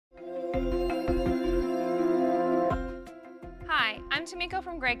Tamiko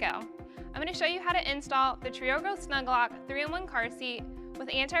from Graco. I'm going to show you how to install the TrioGrow SnugLock 3-in-1 car seat with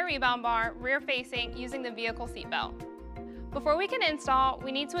anti-rebound bar rear facing using the vehicle seat belt. Before we can install,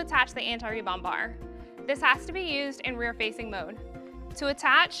 we need to attach the anti-rebound bar. This has to be used in rear facing mode. To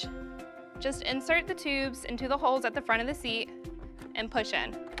attach, just insert the tubes into the holes at the front of the seat and push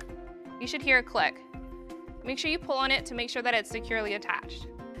in. You should hear a click. Make sure you pull on it to make sure that it's securely attached.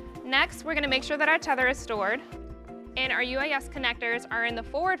 Next, we're going to make sure that our tether is stored and our UAS connectors are in the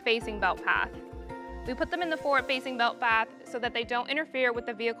forward-facing belt path. We put them in the forward-facing belt path so that they don't interfere with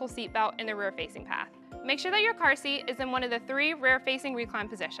the vehicle seat belt in the rear-facing path. Make sure that your car seat is in one of the 3 rear-facing recline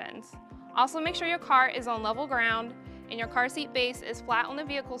positions. Also make sure your car is on level ground and your car seat base is flat on the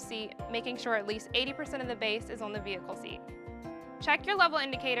vehicle seat, making sure at least 80% of the base is on the vehicle seat. Check your level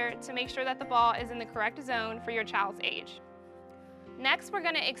indicator to make sure that the ball is in the correct zone for your child's age. Next, we're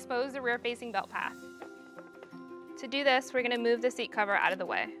going to expose the rear-facing belt path. To do this, we're going to move the seat cover out of the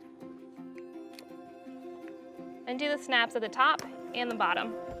way. Undo the snaps at the top and the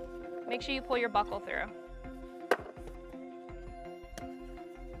bottom. Make sure you pull your buckle through.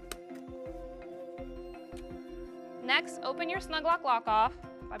 Next, open your SnugLock lock off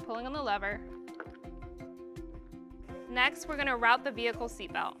by pulling on the lever. Next, we're going to route the vehicle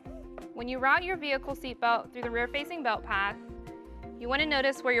seat belt. When you route your vehicle seat belt through the rear-facing belt path, you want to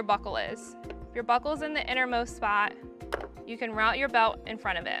notice where your buckle is. If your buckle is in the innermost spot, you can route your belt in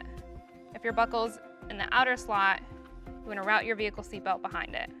front of it. If your buckle's in the outer slot, you want to route your vehicle seat belt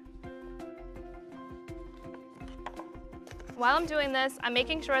behind it. While I'm doing this, I'm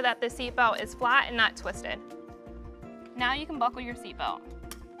making sure that the seat belt is flat and not twisted. Now you can buckle your seat belt.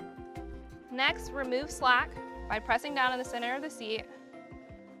 Next, remove slack by pressing down in the center of the seat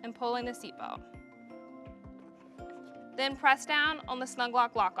and pulling the seat belt. Then press down on the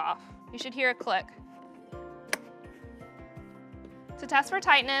SnugLock lock off. You should hear a click. To test for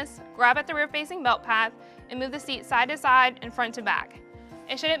tightness, grab at the rear-facing belt path and move the seat side to side and front to back.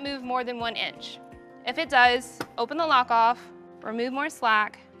 It shouldn't move more than 1 inch. If it does, open the lock off, remove more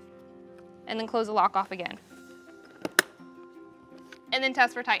slack, and then close the lock off again. And then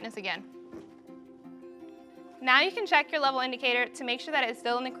test for tightness again. Now you can check your level indicator to make sure that it's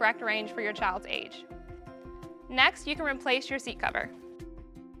still in the correct range for your child's age. Next, you can replace your seat cover.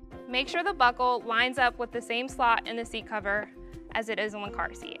 Make sure the buckle lines up with the same slot in the seat cover as it is on the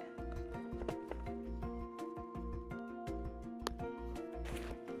car seat.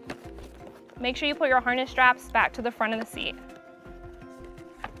 Make sure you put your harness straps back to the front of the seat.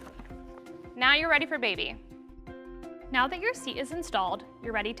 Now you're ready for baby. Now that your seat is installed,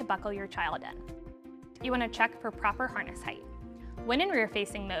 you're ready to buckle your child in. You want to check for proper harness height. When in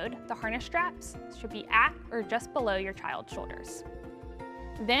rear-facing mode, the harness straps should be at or just below your child's shoulders.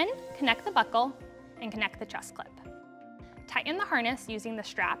 Then, connect the buckle and connect the chest clip. Tighten the harness using the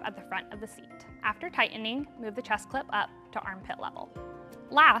strap at the front of the seat. After tightening, move the chest clip up to armpit level.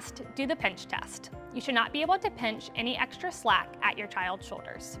 Last, do the pinch test. You should not be able to pinch any extra slack at your child's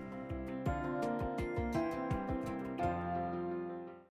shoulders.